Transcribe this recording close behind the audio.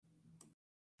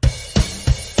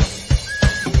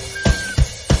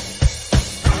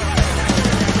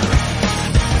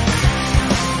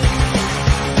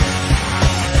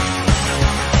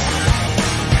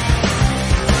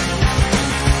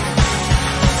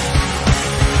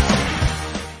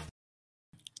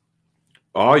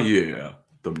Oh yeah,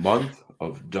 the month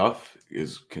of Duff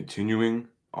is continuing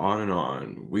on and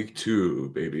on. Week 2,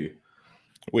 baby.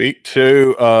 Week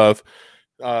 2 of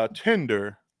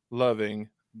Tender Loving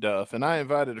Duff. And I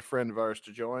invited a friend of ours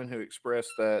to join who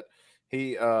expressed that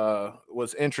he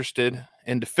was interested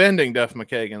in defending Duff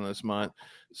McKagan this month.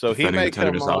 So he Defending may the come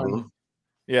Tenderness on. album.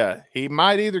 Yeah, he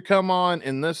might either come on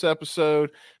in this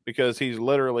episode because he's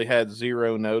literally had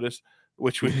zero notice,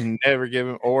 which we never give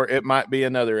him, or it might be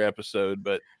another episode.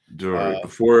 But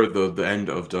Before the end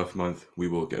of Duff month, we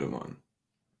will get him on.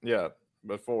 yeah,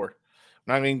 before.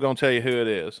 I'm not even going to tell you who it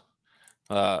is.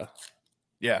 Yeah,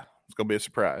 it's going to be a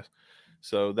surprise.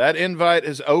 So that invite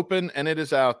is open and it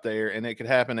is out there, and it could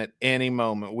happen at any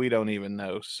moment. We don't even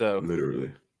know. So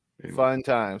Literally. fun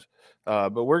times.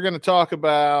 But we're going to talk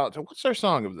about what's our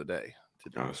song of the day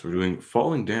today. So we're doing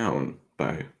Falling Down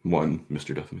by one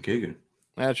Mr. Duff McKagan.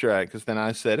 That's right, because then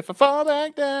I said, if I fall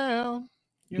back down.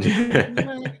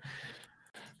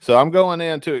 So I'm going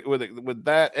into it with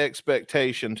that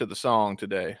expectation to the song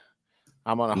today.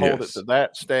 I'm going to hold it to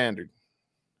that standard.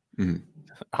 Mm-hmm.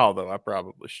 Although I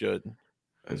probably shouldn't.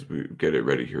 As we get it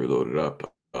ready here, load it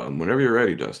up. Whenever you're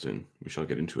ready, Dustin, we shall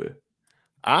get into it.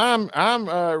 I'm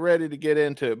ready to get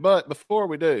into it, but before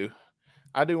we do,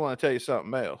 I do want to tell you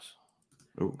something else.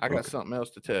 I got something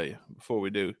else to tell you before we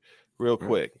do, real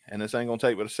quick. And this ain't gonna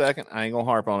take but a second. I ain't gonna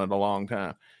harp on it a long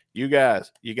time. You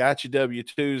guys, you got your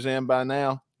W-2s in by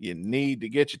now. You need to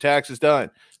get your taxes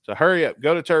done. So hurry up,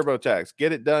 go to TurboTax,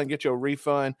 get it done, get your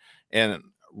refund in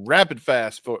rapid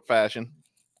fast fashion.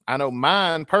 I know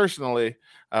mine personally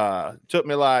took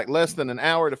me like less than an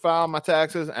hour to file my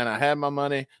taxes, and I had my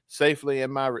money safely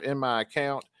in my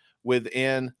account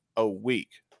within a week.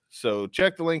 So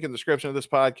check the link in the description of this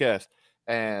podcast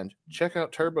and check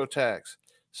out TurboTax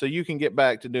so you can get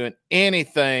back to doing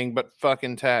anything but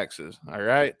fucking taxes. All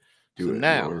right.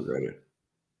 Now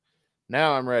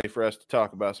I'm ready for us to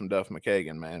talk about some Duff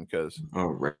McKagan, man, because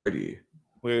already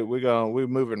we're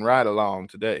moving right along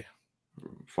today.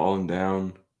 Falling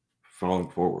down, falling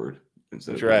forward.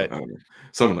 That's right.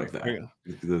 Something like that.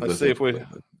 Let's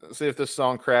see if this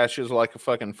song crashes like a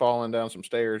fucking falling down some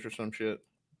stairs or some shit.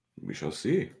 We shall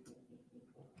see.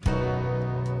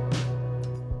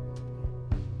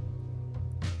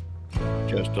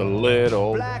 Just a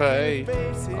little pay.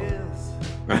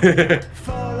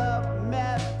 Full of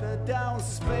methadone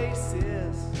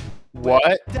spaces.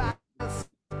 What?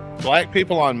 Black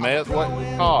people on meth? What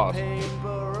cost?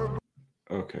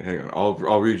 Okay, hang on.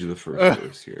 I'll read you the first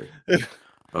verse here.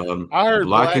 I heard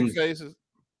blackened faces.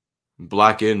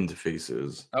 Blackened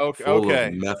faces. Okay. Full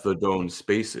of methadone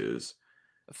spaces.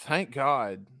 Thank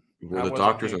God. Where the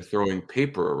doctors are throwing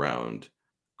paper around.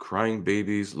 Crying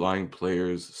babies, lying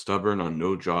players, stubborn on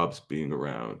no jobs being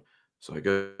around. So I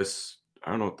guess I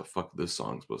don't know what the fuck this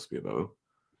song's supposed to be about.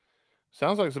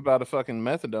 Sounds like it's about a fucking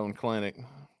methadone clinic.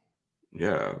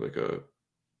 Yeah, like a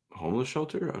homeless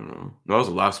shelter? I don't know. No, that was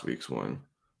last week's one.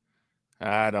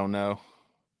 I don't know.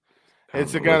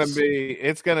 It's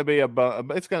gonna be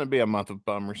a month of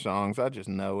bummer songs. I just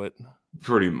know it.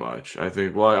 Pretty much. I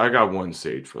think. Well, I got one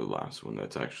saved for the last one.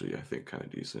 That's actually, I think, kind of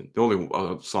decent. The only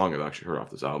song I've actually heard off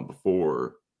this album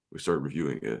before we started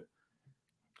reviewing it.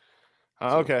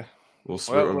 Okay. I'm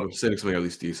saving something at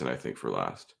least decent, I think, for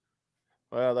last.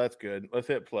 Well, that's good. Let's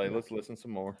hit play. Let's listen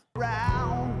some more.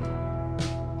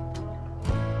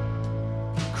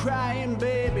 Crying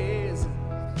babies,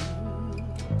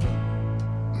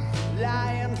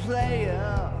 lying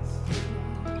players,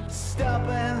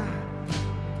 stubborn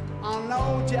on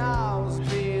no jobs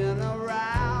being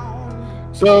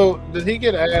around. So, did he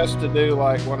get asked to do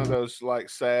like one of those like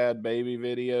sad baby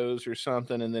videos or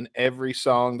something, and then every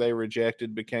song they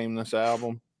rejected became this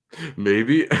album?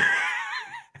 Maybe.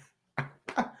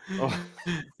 I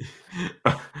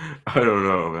don't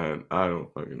know, man. I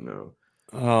don't fucking know.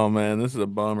 Oh man, this is a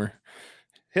bummer.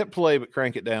 Hit play, but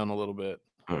crank it down a little bit.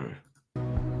 All right.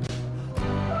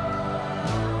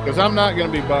 Because I'm not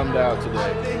going to be bummed out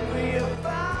today.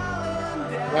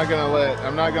 I'm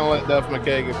not gonna let Duff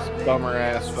McKagan's bummer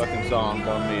ass fucking song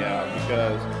bum me out,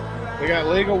 because we got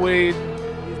legal weed.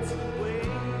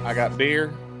 I got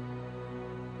beer.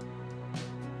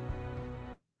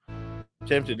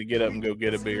 Tempted to get up and go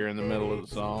get a beer in the middle of the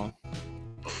song.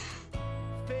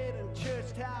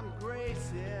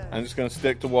 I'm just gonna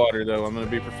stick to water though. I'm gonna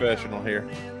be professional here.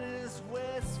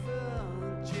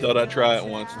 Thought I'd try it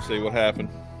once and see what happened.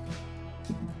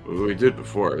 Well, we did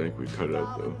before. I think we cut it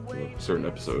out though. A certain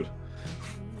episode.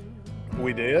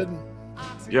 We did?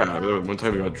 Yeah, I remember one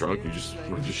time we got drunk. You just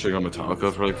were just shitting on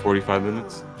Metallica for like 45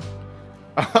 minutes.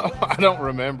 I don't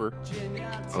remember.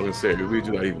 I was gonna say we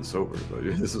do that even sober, but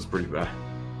this is pretty bad.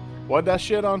 What'd that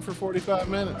shit on for 45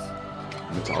 minutes?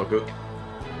 Metallica.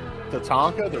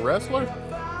 Tatanka, the wrestler?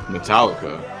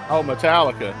 Metallica. Oh,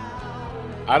 Metallica.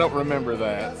 I don't remember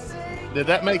that. Did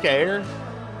that make air?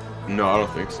 No, I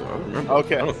don't think so. I don't remember.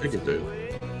 Okay. I don't think it did.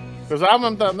 Because I'm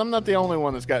not the only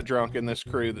one that's got drunk in this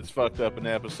crew that's fucked up an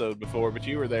episode before, but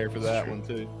you were there for that one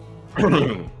too.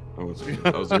 I was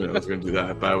gonna do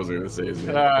that, but I wasn't gonna say his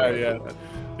name.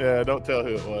 Yeah. Don't tell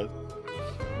who it was.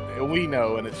 We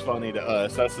know, and it's funny to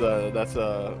us. That's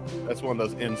one of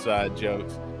those inside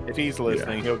jokes. If he's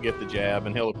listening, he'll get the jab,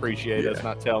 and he'll appreciate us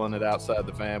not telling it outside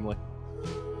the family.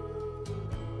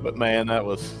 But man, that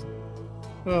was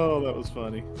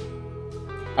funny.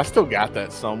 I still got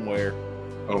that somewhere.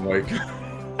 Oh my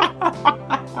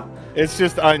god. It's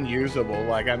just unusable.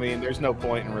 Like, I mean, there's no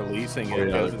point in releasing it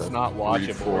because it's not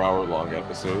watchable. 4 hour long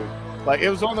episode. Like, it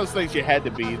was one of those things you had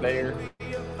to be there.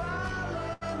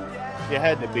 You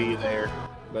had to be there,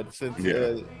 but since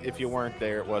if you weren't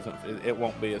there, it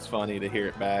won't be as funny to hear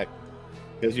it back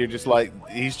because you're just like,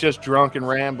 he's just drunk and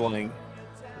rambling.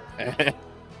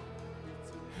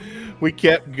 We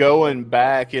kept going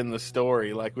back in the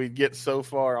story. Like, we'd get so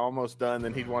far, almost done,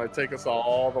 then he'd want to take us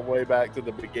all the way back to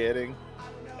the beginning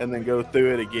and then go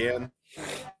through it again.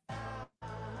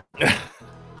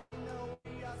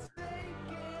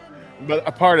 But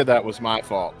a part of that was my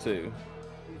fault, too.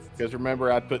 Because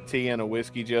remember, I'd put tea in a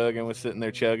whiskey jug and was sitting there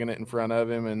chugging it in front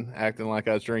of him and acting like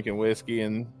I was drinking whiskey,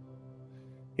 and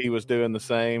he was doing the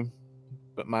same,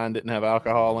 but mine didn't have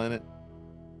alcohol in it.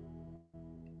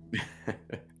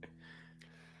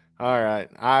 All right.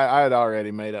 I had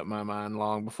already made up my mind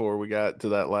long before we got to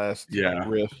that last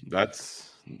riff.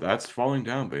 That's Falling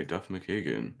Down by Duff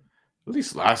McKagan. At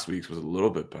least last week's was a little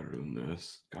bit better than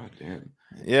this. God damn.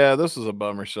 Yeah, this is a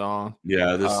bummer song.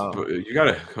 Yeah, you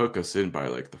gotta hook us in by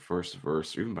like the first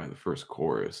verse or even by the first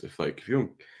chorus. If you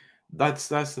don't, that's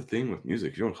the thing with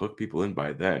music. If you don't hook people in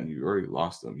by then, you already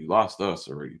lost them. You lost us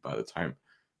already by the time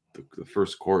the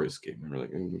first chorus came. And we're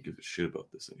like, I don't give a shit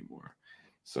about this anymore.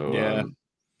 So yeah.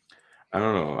 I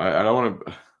don't know. I don't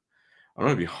want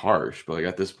to be harsh, but like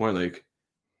at this point, like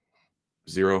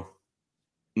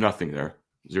nothing there.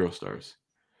 0 stars.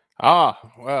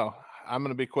 Well, I'm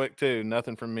gonna be quick too.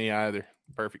 Nothing from me either.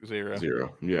 Perfect 0.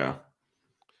 0. Yeah.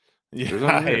 Yeah,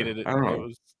 I hated it. I don't know. It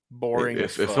was boring.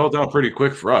 It fell down pretty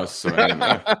quick for us. So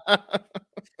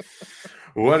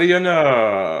what do you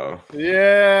know?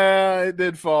 Yeah, it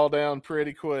did fall down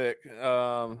pretty quick.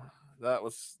 That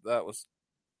was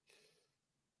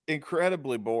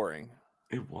incredibly boring.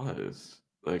 It was.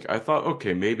 Like, I thought,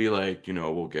 okay, maybe like,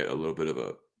 we'll get a little bit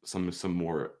of some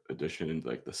more addition in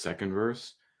like the second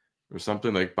verse or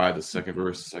something, like by the second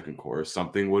verse, second chorus,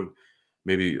 something would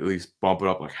maybe at least bump it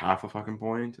up like half a fucking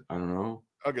point. I don't know.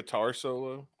 A guitar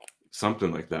solo,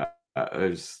 something like that. I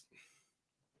just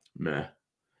meh.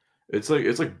 It's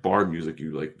like bar music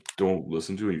you like don't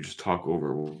listen to and you just talk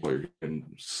over while you're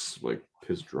getting like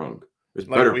pissed drunk. It's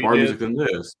like better bar music than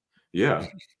this. Yeah.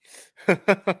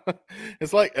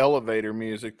 It's like elevator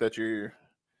music that you're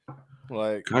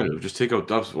like, kind of just take out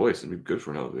Duff's voice and be good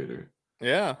for an elevator.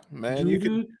 Yeah, man.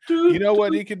 You know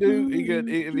what he could do? He could,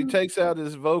 if he takes out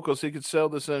his vocals, he could sell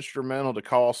this instrumental to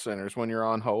call centers when you're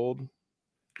on hold.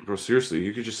 Bro, seriously,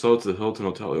 you could just sell it to the Hilton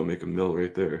Hotel. It'll make a mill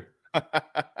right there.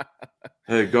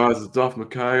 Hey guys, it's Duff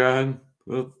McKagan.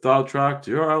 We'll dog track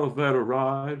to your elevator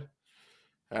ride.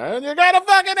 And you got a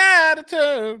fucking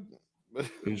attitude.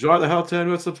 Enjoy the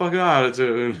Hilton with some fucking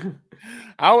attitude.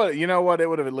 I would, you know what? It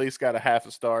would have at least got a half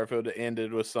a star if it would have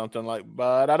ended with something like,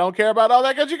 "But I don't care about all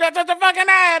that because you got such a fucking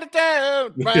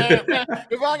attitude."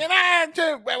 Your fucking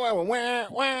attitude.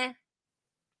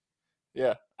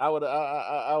 Yeah, I would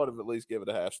have at least give it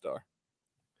a half star.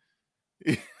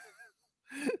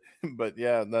 But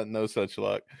yeah, no such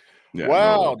luck. Yeah,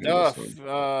 wow, Duff.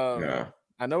 Yeah.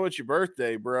 I know it's your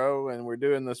birthday, bro, and we're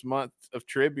doing this month of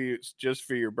tributes just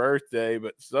for your birthday,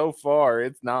 but so far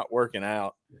it's not working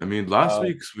out. I mean, last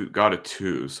week's we got a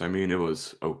 2, so I mean it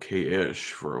was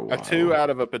okay-ish for a while. A 2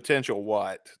 out of a potential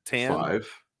what? 10?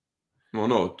 5. Well,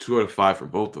 no, 2 out of 5 for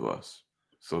both of us.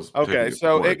 So okay,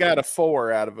 so it got a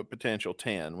 4 out of a potential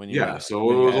 10 when you so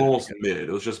it was almost mid.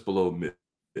 It was just below mid.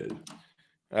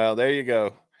 Well, there you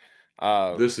go.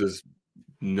 This is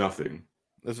nothing.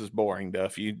 This is boring,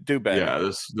 Duff. You do better. Yeah,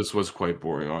 this was quite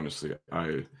boring, honestly.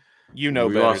 We better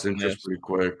lost interest pretty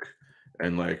quick,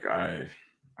 and like I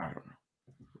don't know.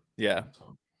 Yeah,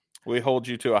 we hold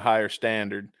you to a higher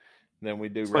standard than we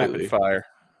do Rapid Fire.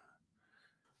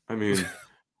 I mean,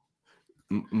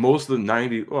 most of the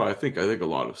 90. Well, I think a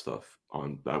lot of stuff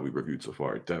on that we reviewed so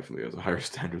far definitely has a higher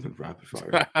standard than Rapid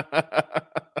Fire.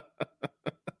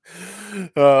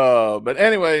 But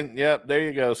anyway, yep, there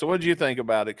you go. So what did you think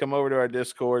about it? Come over to our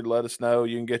Discord. Let us know.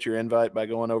 You can get your invite by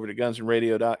going over to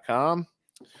gunsandradio.com.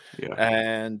 Yeah.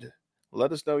 And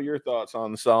let us know your thoughts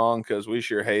on the song, because we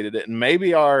sure hated it. And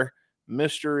maybe our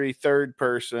mystery third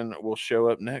person will show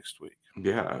up next week.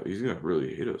 Yeah, he's gonna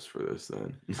really hate us for this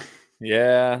then.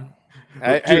 Yeah.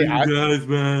 Hey, guys,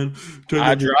 man.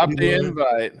 I dropped the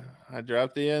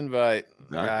invite.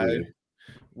 Exactly.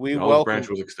 We the welcome branch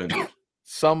was extended.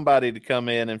 somebody to come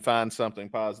in and find something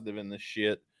positive in this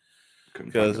shit,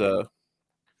 because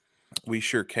we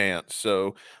sure can't.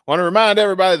 So want to remind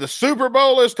everybody the Super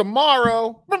Bowl is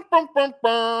tomorrow.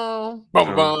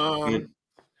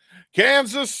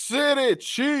 Kansas City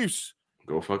Chiefs.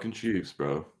 Go fucking Chiefs,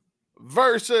 bro.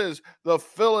 Versus the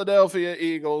Philadelphia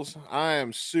Eagles. I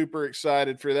am super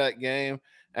excited for that game.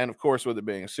 And of course, with it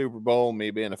being a Super Bowl, me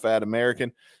being a fat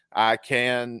American, I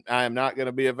am not going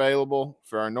to be available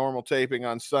for our normal taping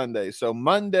on Sunday. So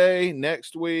Monday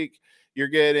next week, you're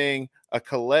getting a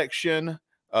collection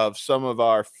of some of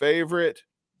our favorite,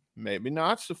 maybe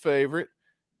not so favorite,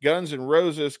 Guns N'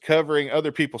 Roses covering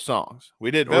other people's songs.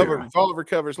 We did Velvet Revolver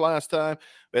covers last time.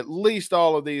 At least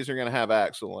all of these are going to have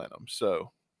Axl in them.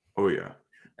 So, oh yeah,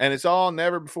 and it's all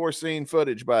never before seen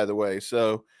footage, by the way.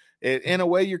 So, in a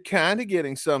way, you're kind of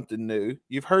getting something new.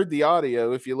 You've heard the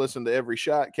audio if you listen to every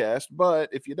Shotcast, but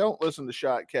if you don't listen to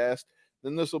Shotcast,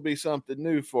 then this will be something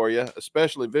new for you,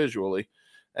 especially visually.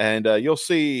 And you'll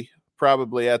see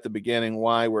probably at the beginning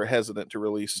why we're hesitant to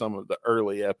release some of the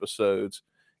early episodes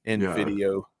in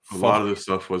video. A lot of this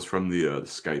stuff was from the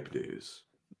Skype days.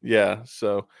 Yeah.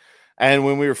 So, and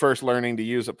when we were first learning to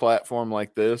use a platform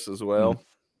like this as well.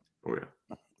 Oh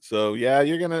yeah. So yeah,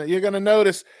 you're gonna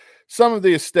notice some of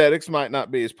the aesthetics might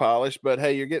not be as polished, but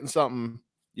hey, you're getting something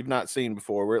you've not seen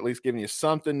before. We're at least giving you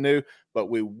something new, but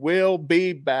we will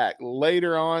be back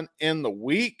later on in the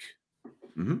week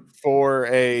for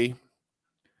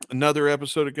another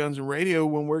episode of Guns N' Radio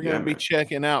when we're going to be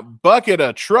checking out Bucket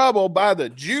of Trouble by the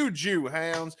Juju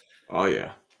Hounds. Oh,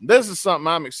 yeah. This is something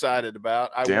I'm excited about.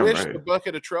 I wish the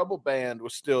Bucket of Trouble band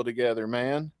was still together,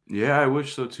 man. Yeah, I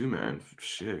wish so too, man.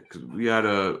 Shit, because we had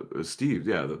Steve,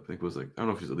 I think it was like, I don't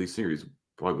know if he's the lead singer, he's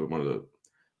probably one of the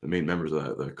main members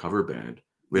of the cover band.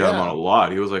 We had him on a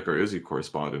lot. He was like our Izzy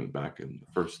correspondent back in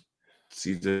the first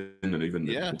season and even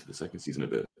into the second season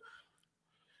of it.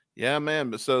 Yeah, man.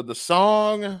 But so the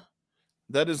song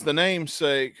that is the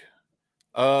namesake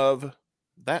of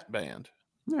that band,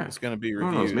 it's going to be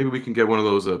reviewed. Maybe we can get one of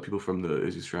those people from the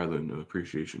Izzy Stradlin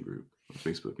appreciation group on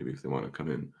Facebook, maybe if they want to come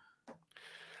in.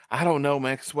 I don't know,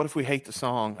 man. Because what if we hate the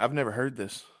song? I've never heard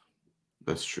this.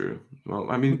 That's true. Well,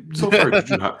 I mean, so far,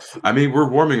 we're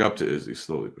warming up to Izzy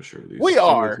slowly but surely. We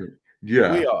are.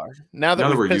 Yeah, we are. Now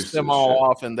that we've pissed them all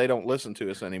off and they don't listen to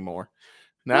us anymore.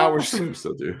 Now we're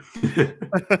still do.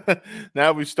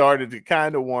 Now we started to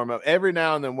kind of warm up. Every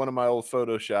now and then, one of my old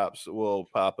Photoshops will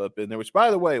pop up in there. Which,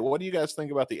 by the way, what do you guys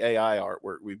think about the AI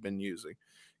artwork we've been using?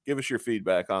 Give us your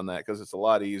feedback on that, because it's a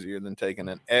lot easier than taking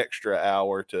an extra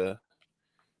hour to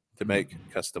make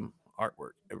custom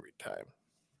artwork every time.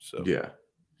 So yeah,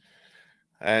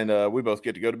 and we both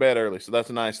get to go to bed early, so that's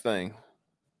a nice thing.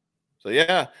 So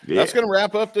that's gonna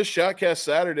wrap up this Shotcast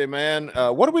Saturday, man.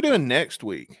 What are we doing next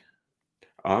week?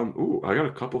 I got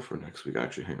a couple for next week.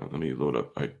 Actually, hang on, let me load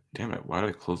up. Damn it, why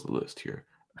did I close the list here?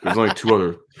 There's only 2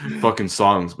 other fucking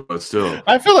songs, but still.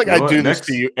 I feel like I do this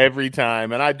to you every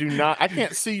time, and I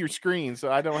can't see your screen,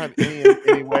 so I don't have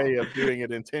any way of doing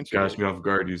it intentionally. Gosh, me off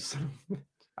guard, you.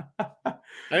 I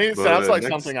mean, it sounds like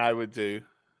something I would do.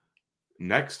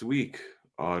 Next week,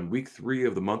 on week 3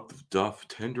 of the month of Duff,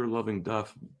 Tender Loving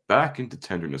Duff, back into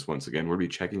tenderness once again. We'll be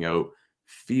checking out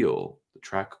Feel, the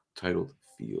track titled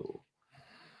Feel.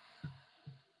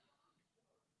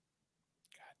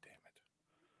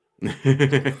 God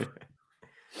damn it.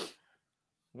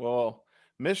 Well,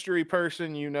 mystery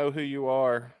person, you know who you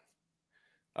are.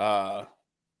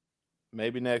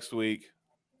 Maybe next week.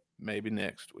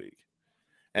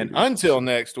 And until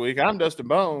next week, I'm Dustin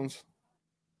Bones.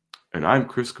 And I'm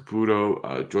Chris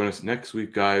Caputo. Join us next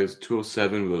week, guys.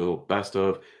 207 with a little best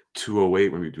of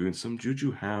 208 when we're doing some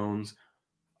Juju Hounds.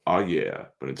 Oh, yeah.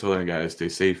 But until then, guys, stay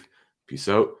safe. Peace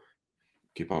out.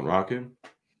 Keep on rocking.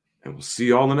 And we'll see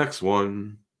you all in the next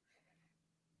one.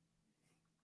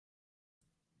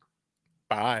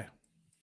 Bye.